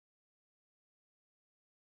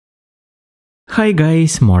Hi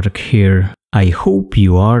guys, Mark here. I hope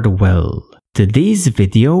you are well. Today's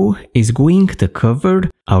video is going to cover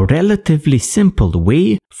a relatively simple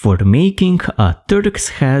way for making a Turk's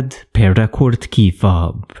head paracord key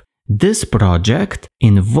fob. This project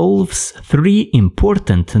involves 3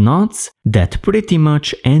 important knots that pretty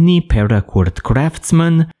much any paracord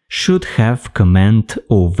craftsman should have command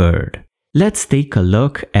over. Let's take a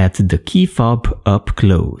look at the key fob up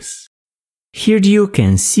close. Here you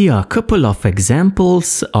can see a couple of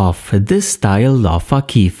examples of this style of a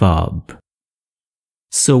key fob.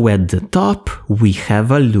 So at the top we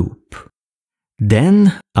have a loop,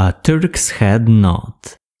 then a Turk's head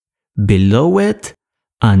knot, below it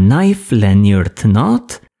a knife lanyard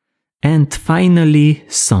knot, and finally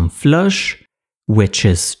some flush, which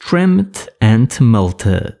is trimmed and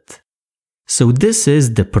melted. So this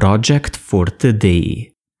is the project for today.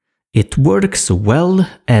 It works well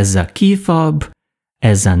as a key fob,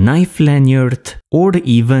 as a knife lanyard, or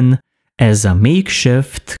even as a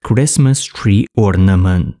makeshift Christmas tree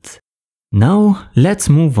ornament. Now let's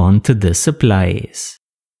move on to the supplies.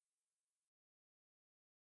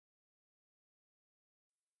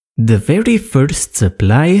 The very first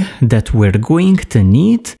supply that we're going to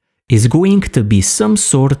need is going to be some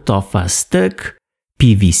sort of a stick,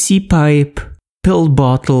 PVC pipe, pill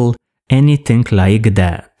bottle, anything like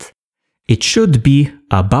that. It should be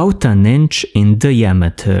about an inch in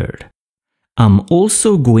diameter. I'm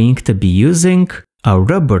also going to be using a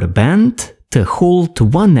rubber band to hold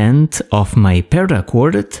one end of my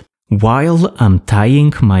paracord while I'm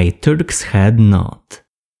tying my Turk's head knot.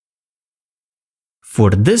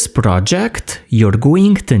 For this project, you're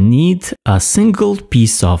going to need a single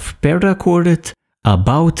piece of paracord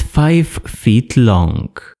about 5 feet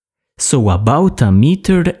long, so about 1.5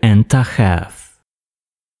 meters.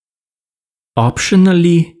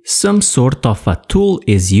 Optionally, some sort of a tool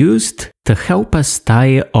is used to help us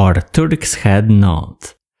tie our Turk's head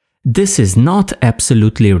knot. This is not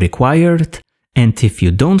absolutely required, and if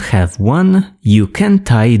you don't have one, you can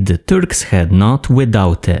tie the Turk's head knot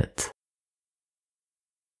without it.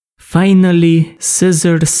 Finally,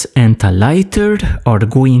 scissors and a lighter are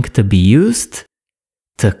going to be used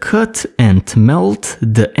to cut and melt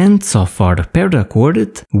the ends of our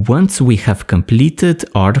paracord once we have completed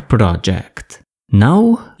our project.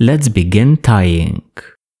 Now let's begin tying.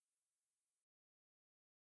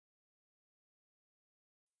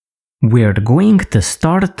 We're going to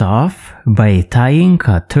start off by tying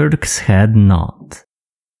a Turk's head knot.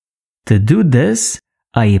 To do this,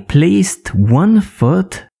 I placed 1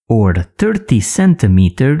 foot or 30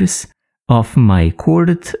 centimeters of my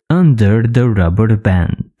cord under the rubber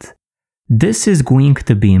band. This is going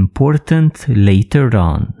to be important later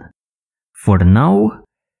on. For now,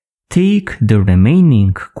 take the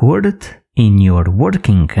remaining cord in your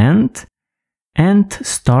working hand and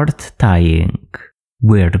start tying.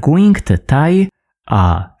 We're going to tie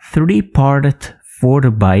a 3-part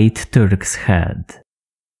 4-bite Turk's head.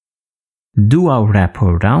 Do a wrap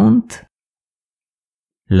around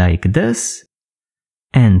like this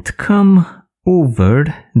and come over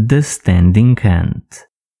the standing end.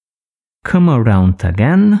 Come around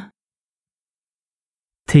again,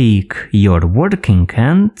 take your working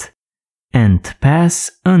hand and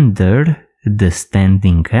pass under the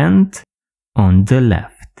standing end on the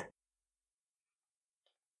left.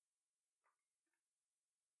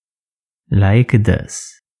 Like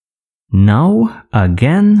this. Now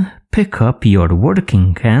again pick up your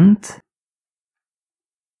working hand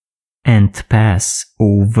and pass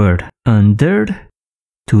over under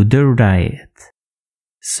to the right.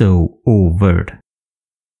 So over,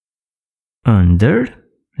 under,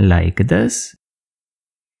 like this.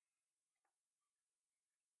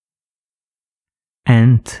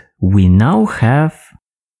 And we now have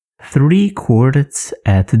 3 cords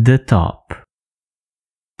at the top.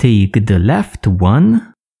 Take the left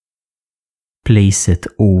one, place it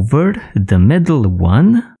over the middle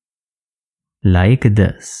one, like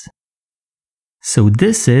this. So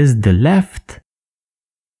this is the left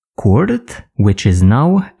cord, which is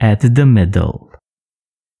now at the middle.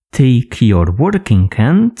 Take your working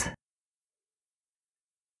hand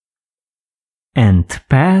and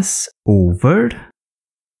pass over,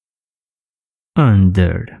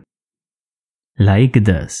 under, like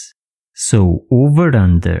this. So over,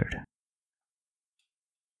 under.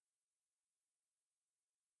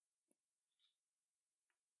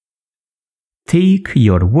 Take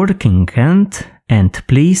your working hand and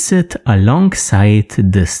place it alongside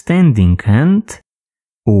the standing hand,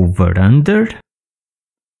 over, under,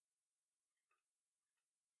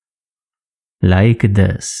 like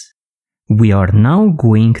this. We are now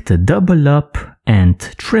going to double up and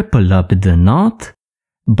triple up the knot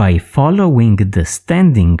by following the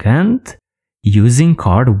standing end using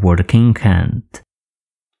our working hand.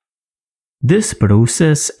 This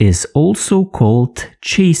process is also called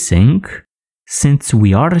chasing, since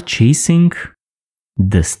we are chasing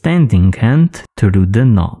the standing end through the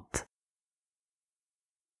knot.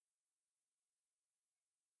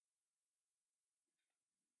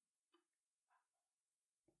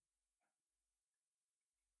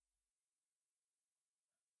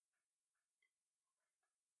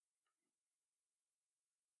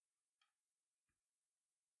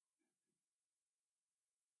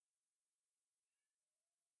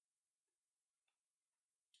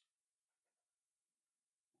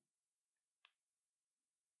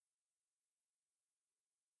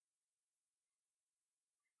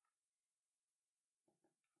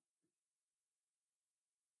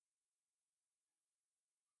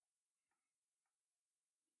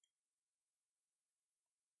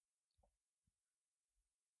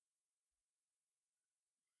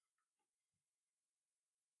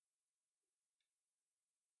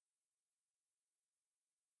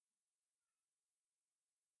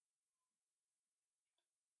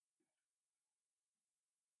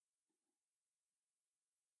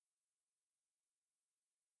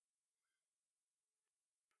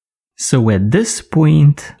 So at this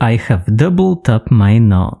point, I have doubled up my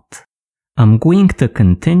knot. I'm going to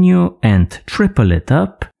continue and triple it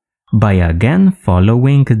up by again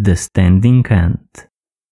following the standing end.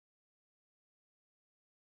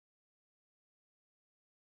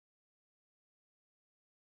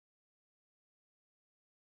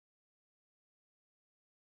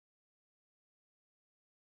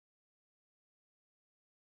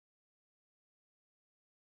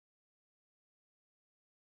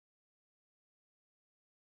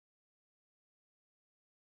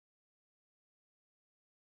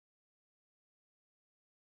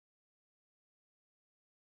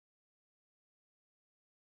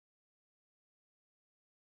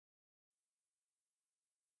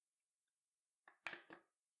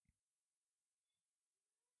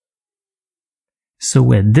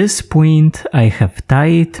 So at this point, I have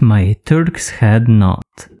tied my Turk's head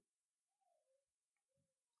knot.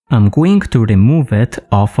 I'm going to remove it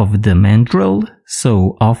off of the mandrel,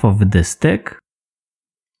 so off of the stick.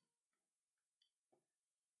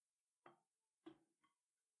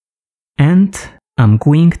 And I'm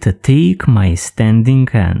going to take my standing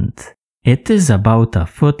end. It is about a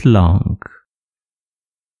foot long.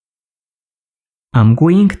 I'm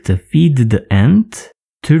going to feed the end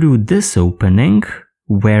through this opening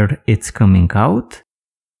where it's coming out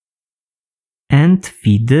and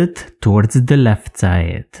feed it towards the left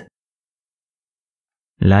side,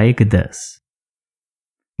 like this.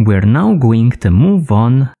 We're now going to move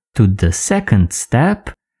on to the second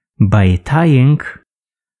step by tying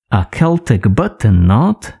a Celtic button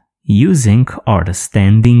knot using our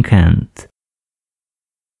standing end.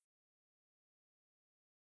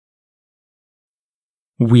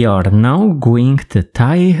 We are now going to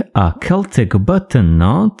tie a Celtic button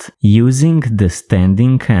knot using the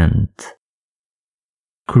standing end.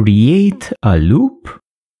 Create a loop,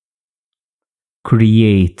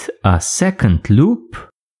 create a second loop,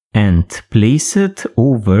 and place it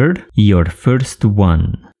over your first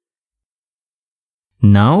one.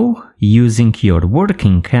 Now, using your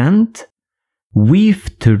working hand, weave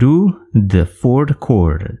through the 4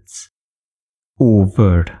 cords.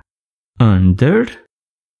 Over, under,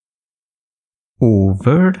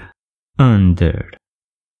 over, under.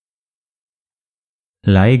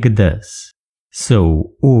 Like this.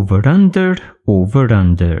 So, over, under, over,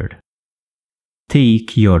 under.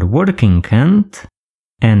 Take your working hand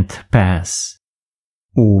and pass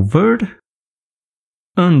over,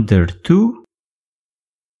 under 2,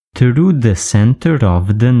 through the center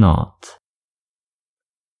of the knot.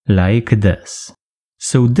 Like this.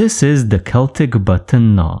 So this is the Celtic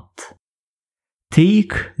button knot.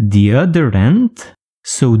 Take the other end,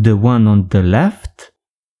 so the one on the left,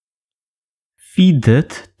 feed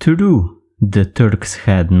it through the Turk's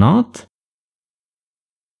head knot,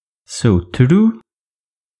 so through,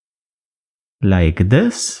 like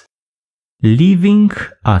this, leaving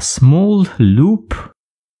a small loop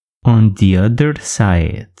on the other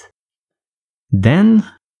side. Then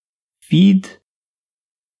feed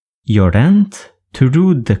your end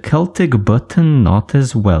through the Celtic button knot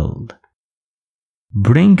as well,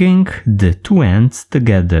 bringing the 2 ends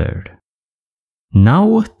together.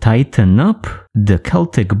 Now tighten up the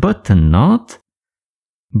Celtic button knot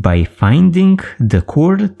by finding the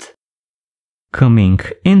cord coming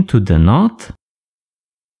into the knot,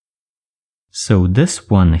 so this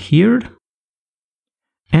one here,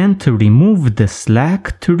 and remove the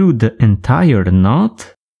slack through the entire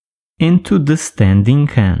knot into the standing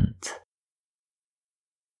end.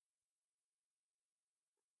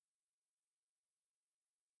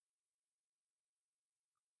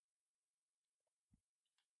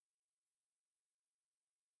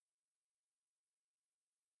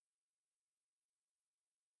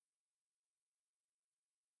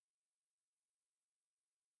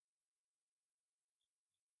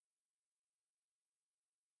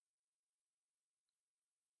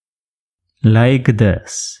 Like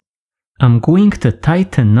this. I'm going to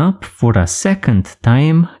tighten up for a second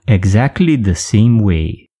time exactly the same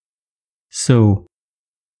way. So,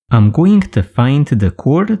 I'm going to find the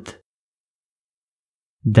cord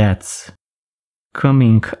that's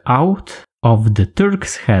coming out of the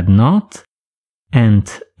Turk's head knot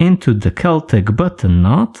and into the Celtic button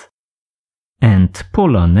knot and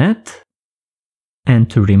pull on it and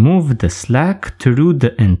to remove the slack through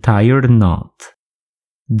the entire knot.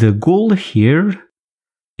 The goal here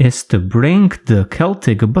is to bring the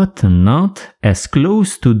Celtic button knot as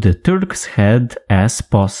close to the Turk's head as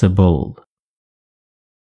possible.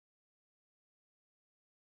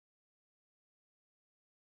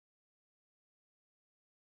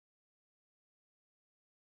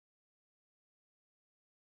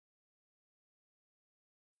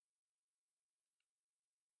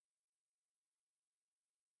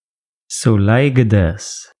 So like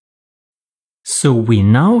this. So we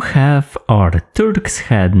now have our Turk's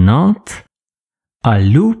head knot, a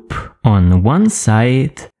loop on one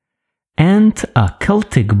side, and a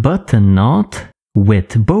Celtic button knot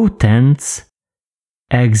with both ends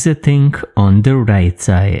exiting on the right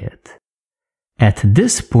side. At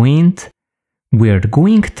this point, we're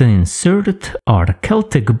going to insert our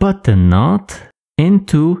Celtic button knot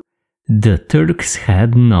into the Turk's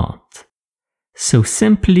head knot. So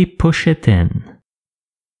simply push it in.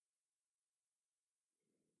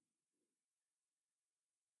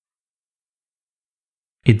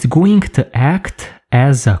 It's going to act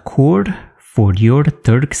as a cord for your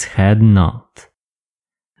Turk's head knot.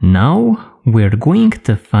 Now we're going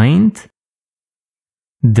to find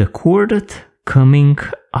the cord coming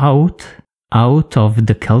out of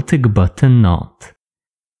the Celtic button knot.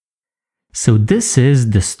 So this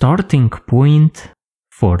is the starting point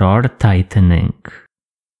for our tightening.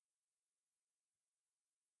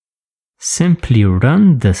 Simply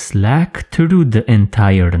run the slack through the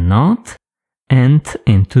entire knot and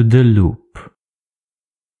into the loop.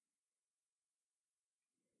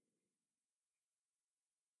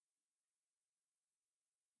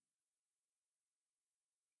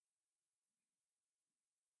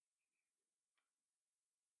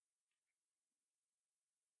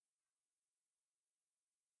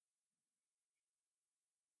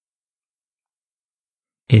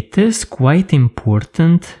 It is quite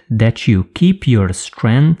important that you keep your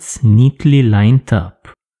strands neatly lined up,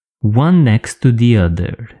 one next to the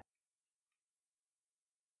other.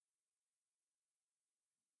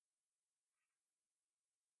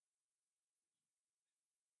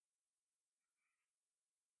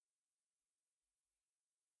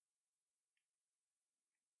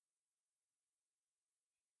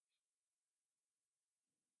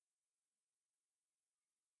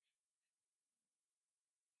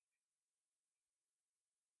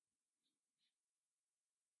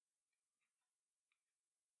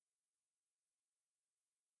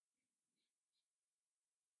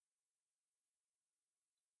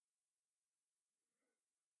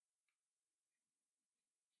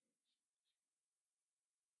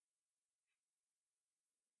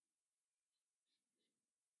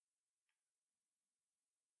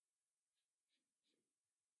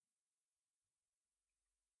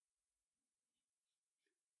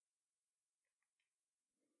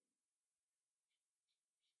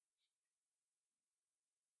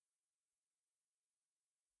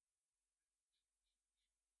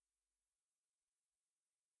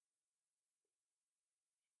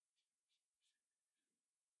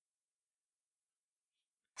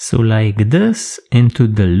 So like this into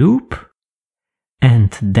the loop, and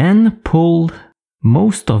then pull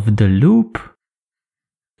most of the loop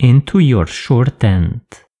into your short end.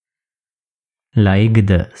 Like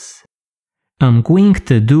this. I'm going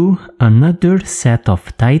to do another set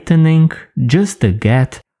of tightening just to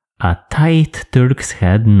get a tight Turk's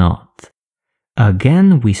head knot.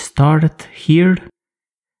 Again, we start here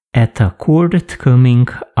at a cord coming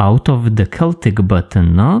out of the Celtic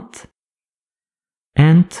button knot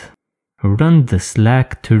and run the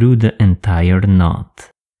slack through the entire knot.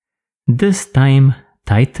 This time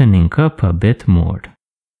tightening up a bit more.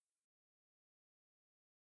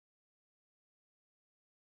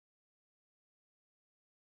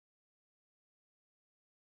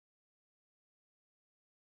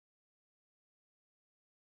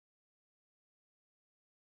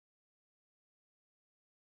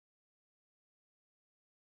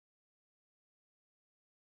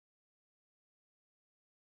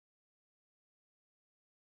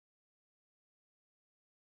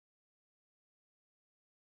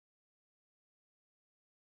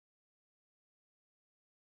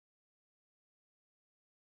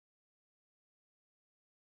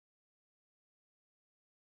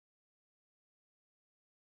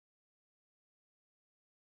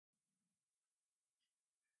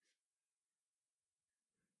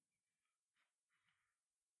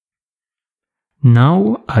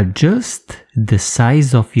 Now adjust the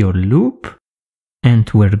size of your loop, and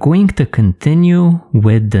we're going to continue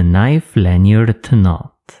with the knife lanyard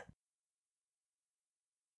knot.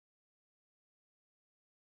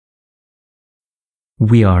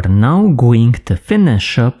 We are now going to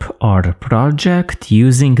finish up our project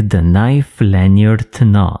using the knife lanyard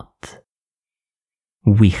knot.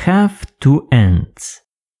 We have two ends.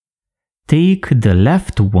 Take the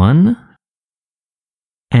left one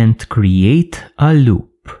and create a loop.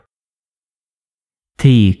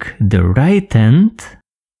 Take the right end,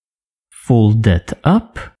 fold it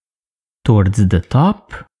up towards the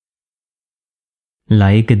top,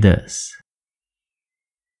 like this.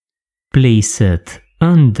 Place it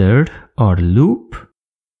under our loop.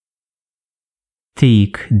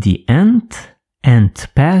 Take the end and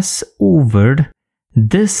pass over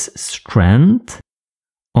this strand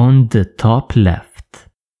on the top left.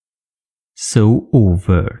 So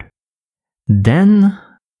over. Then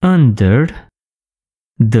under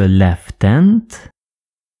the left end.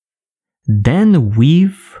 Then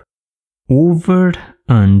weave over,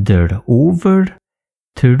 under, over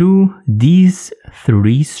through these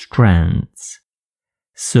three strands.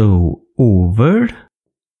 So over,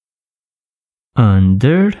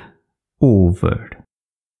 under, over.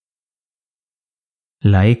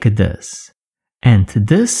 Like this. And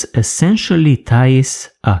this essentially ties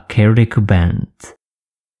a carrick band.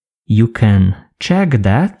 You can check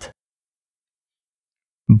that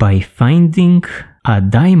by finding a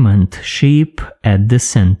diamond shape at the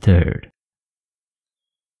center.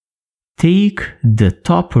 Take the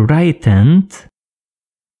top right end,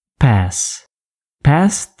 pass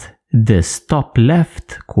past this top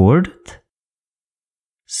left cord,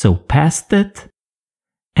 so past it,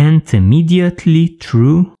 and immediately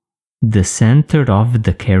through the center of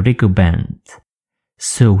the carrick band,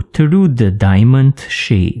 so through the diamond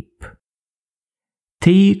shape.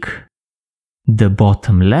 Take the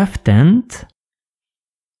bottom left end,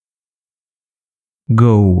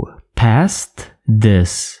 go past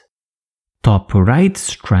this top right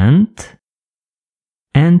strand,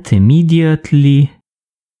 and immediately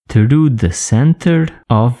through the center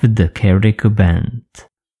of the carrick band.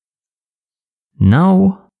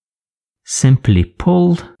 Now simply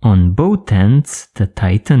pull on both ends to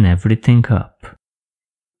tighten everything up.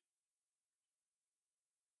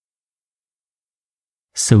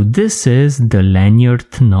 So this is the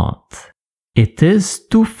lanyard knot. It is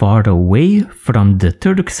too far away from the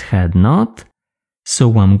Turk's head knot,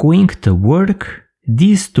 so I'm going to work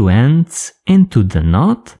these two ends into the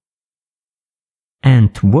knot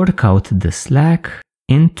and work out the slack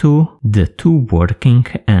into the two working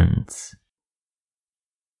ends.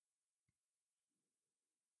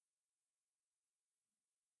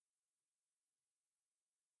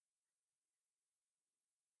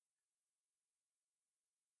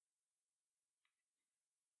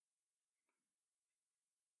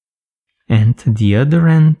 And the other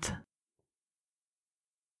end.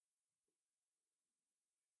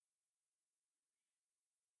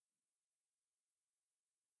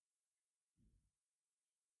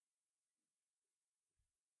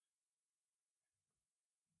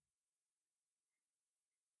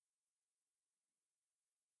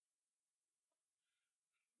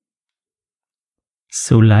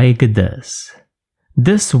 So like this.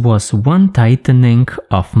 This was one tightening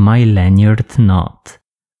of my lanyard knot.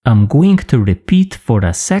 I'm going to repeat for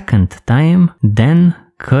a second time, then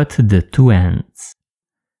cut the two ends.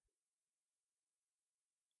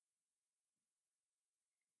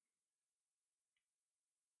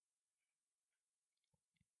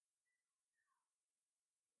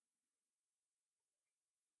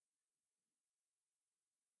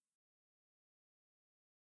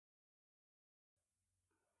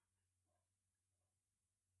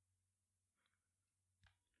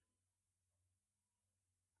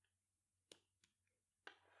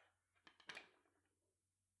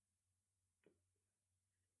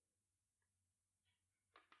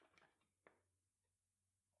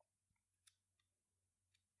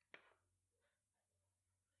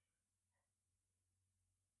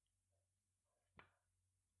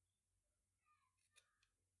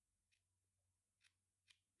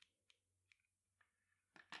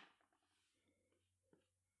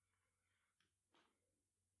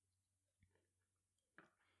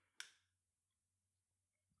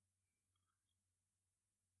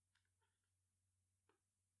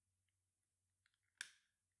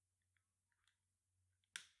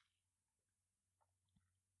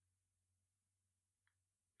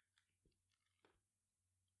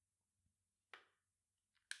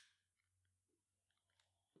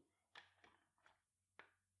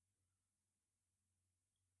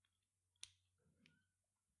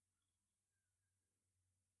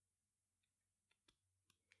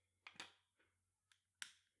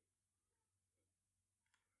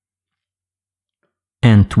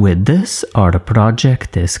 And with this, our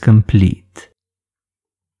project is complete.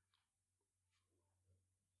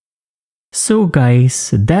 So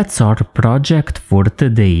guys, that's our project for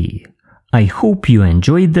today. I hope you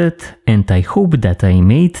enjoyed it, and I hope that I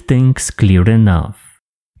made things clear enough.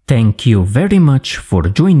 Thank you very much for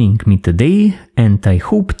joining me today, and I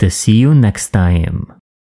hope to see you next time.